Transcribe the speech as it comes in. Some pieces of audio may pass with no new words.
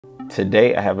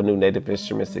Today I have a new Native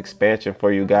Instruments expansion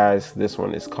for you guys. This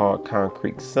one is called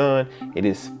Concrete Sun. It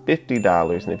is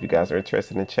 $50, and if you guys are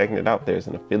interested in checking it out, there's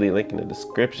an affiliate link in the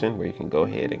description where you can go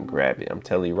ahead and grab it. I'm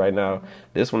telling you right now,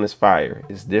 this one is fire.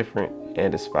 It's different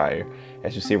and it's fire.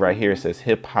 As you see right here, it says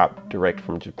hip hop direct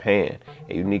from Japan,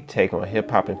 a unique take on hip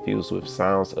hop infused with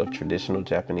sounds of traditional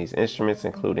Japanese instruments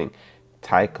including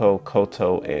taiko,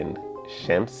 koto, and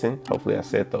shamisen. Hopefully I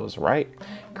said those right.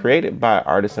 Created by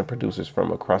artists and producers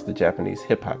from across the Japanese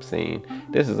hip-hop scene.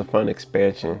 This is a fun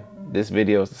expansion. This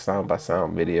video is the sound by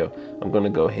sound video. I'm going to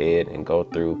go ahead and go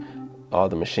through all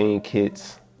the Maschine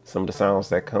Kits, some of the sounds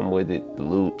that come with it, the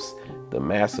loops, the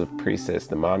massive presets,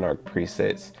 the Monark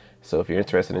presets. So if you're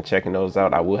interested in checking those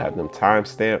out, I will have them time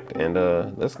stamped, and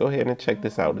let's go ahead and check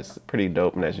this out. It's pretty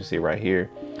dope, and as you see right here,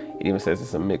 it even says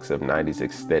it's a mix of 90s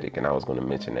aesthetic, and I was going to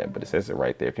mention that, but it says it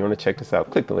right there. If you want to check this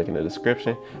out, click the link in the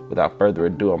description. Without further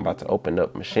ado, I'm about to open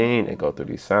up Maschine and go through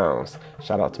these sounds.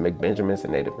 Shout out to McBenjamins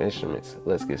and Native Instruments.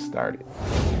 Let's get started.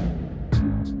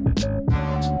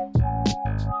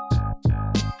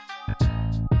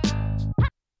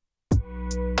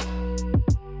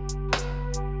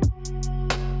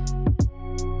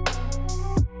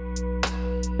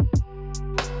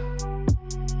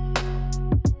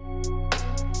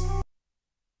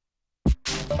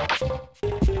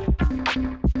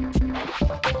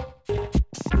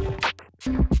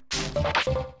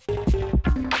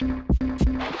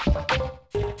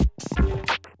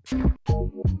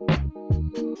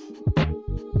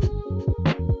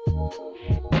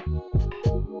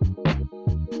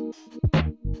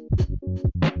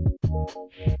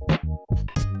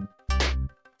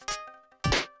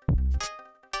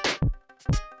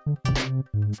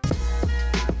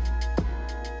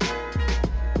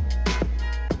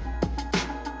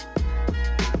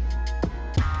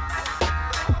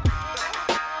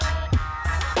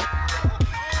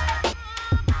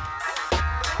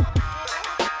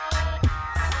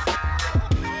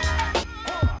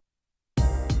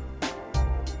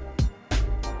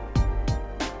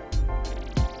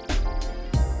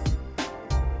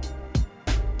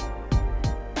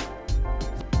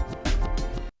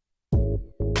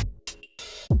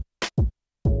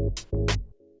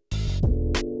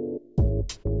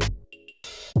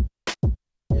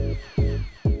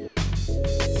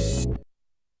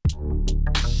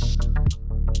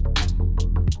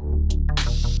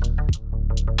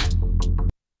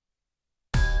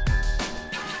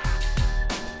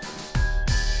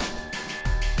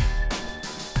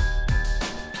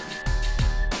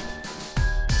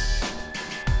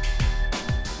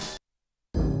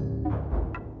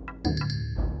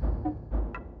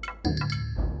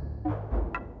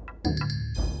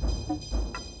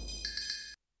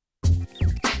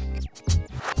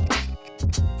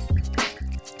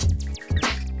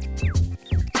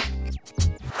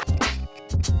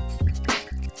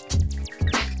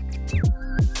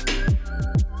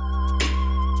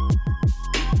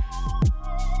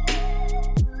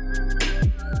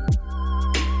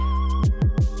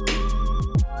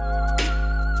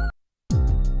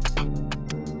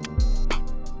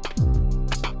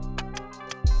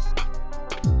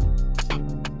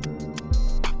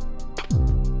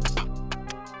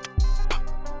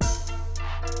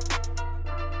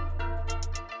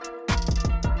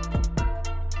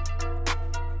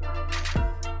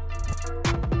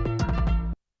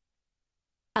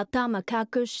 Atama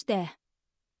隠して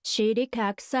尻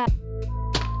隠さ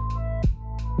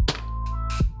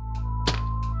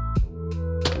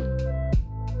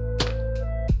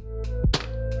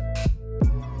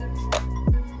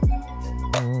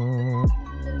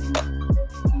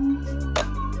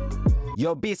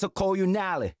Yo biso ko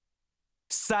yunale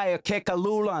saya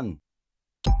kekalulan.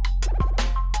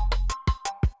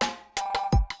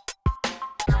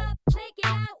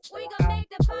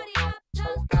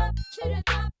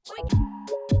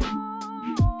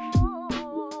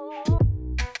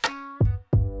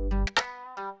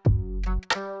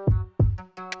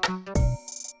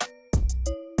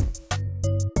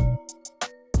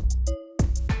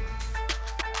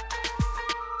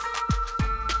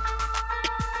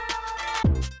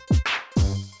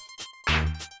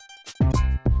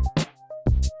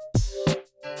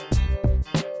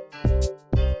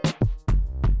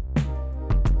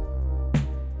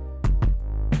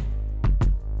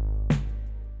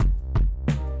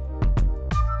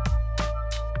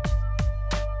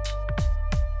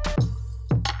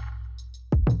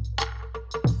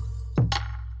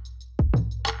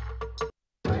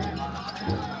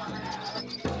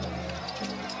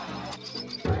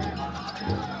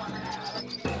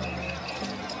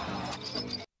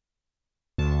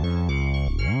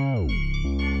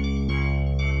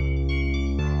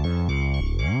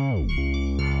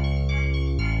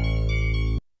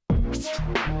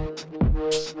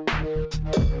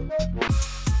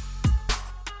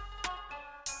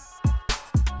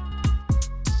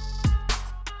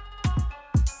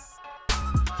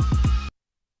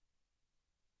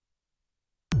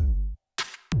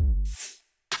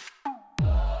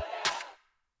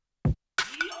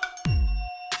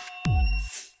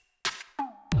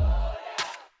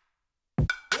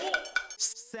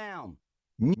 down.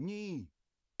 Knee,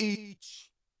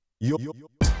 each. Yo.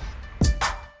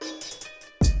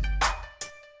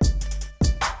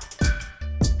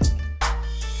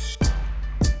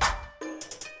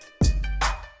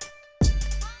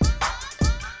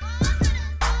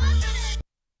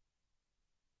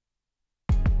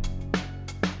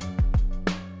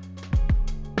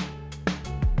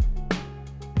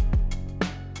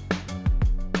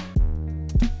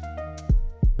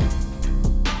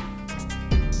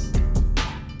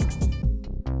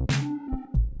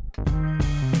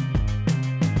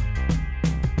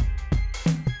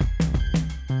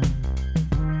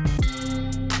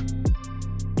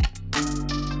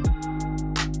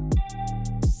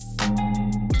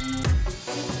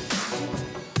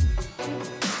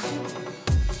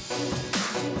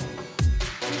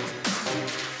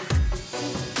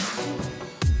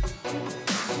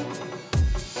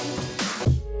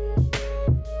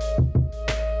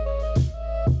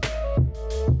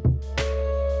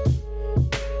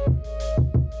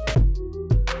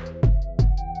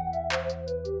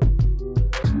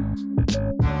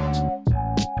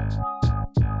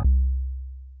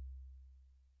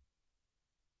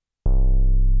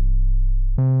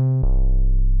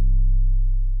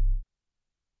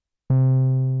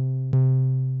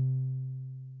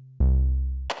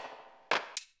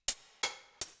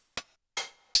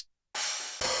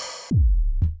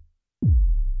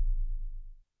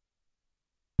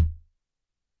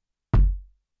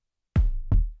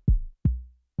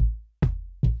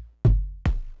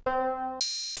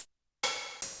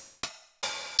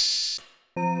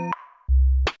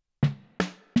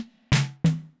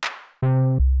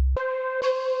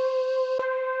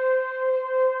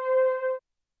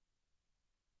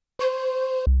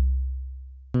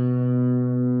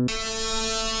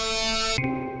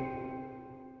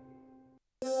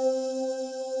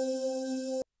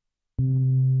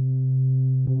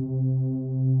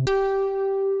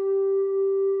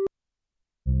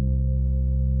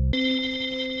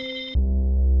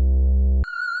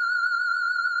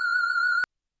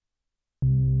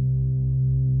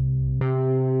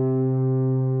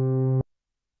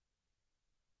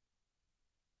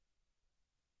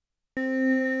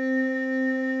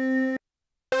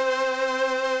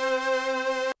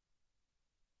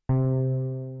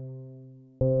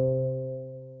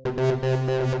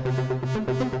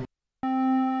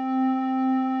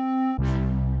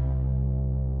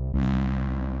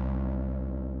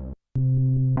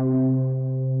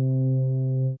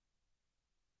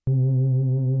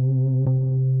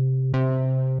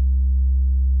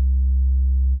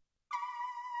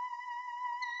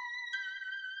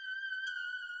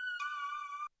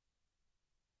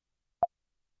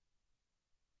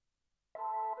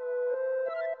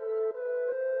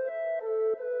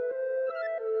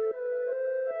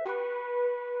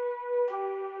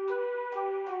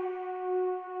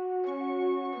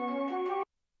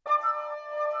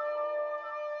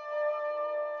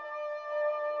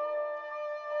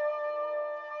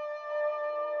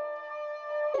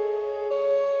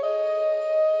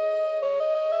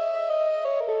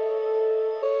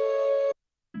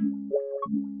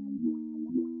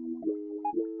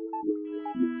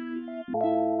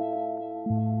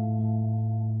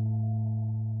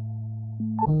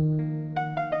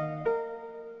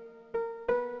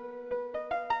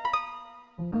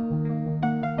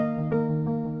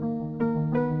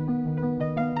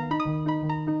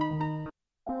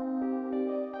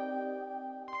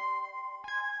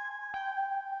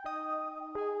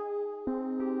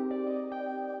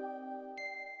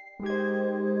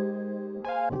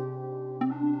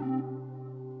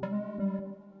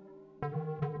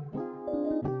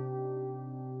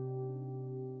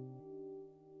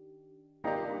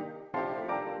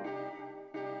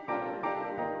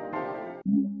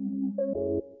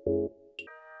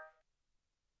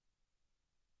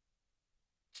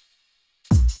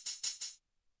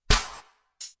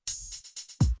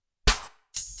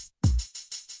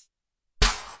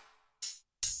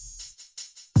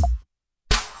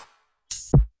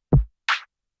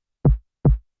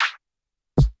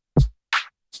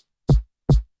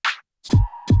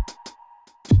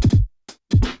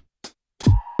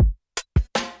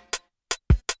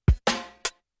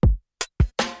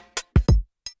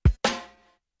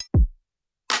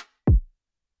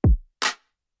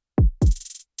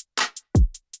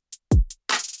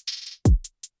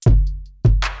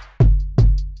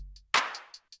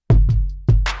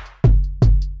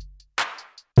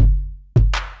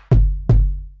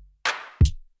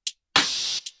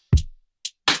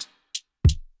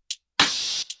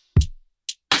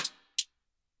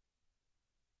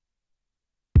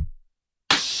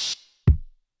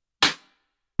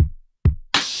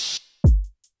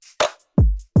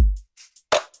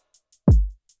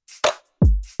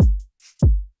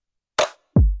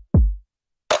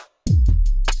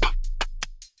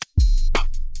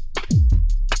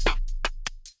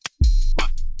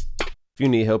 If you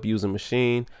need help using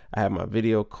Maschine, I have my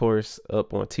video course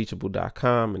up on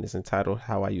teachable.com, and it's entitled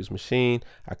How I Use Maschine.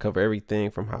 I cover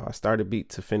everything from how I start a beat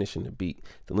to finishing the beat.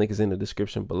 The link is in the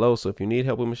description below, so if you need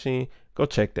help with Maschine, go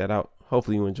check that out.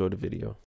 Hopefully you enjoyed the video.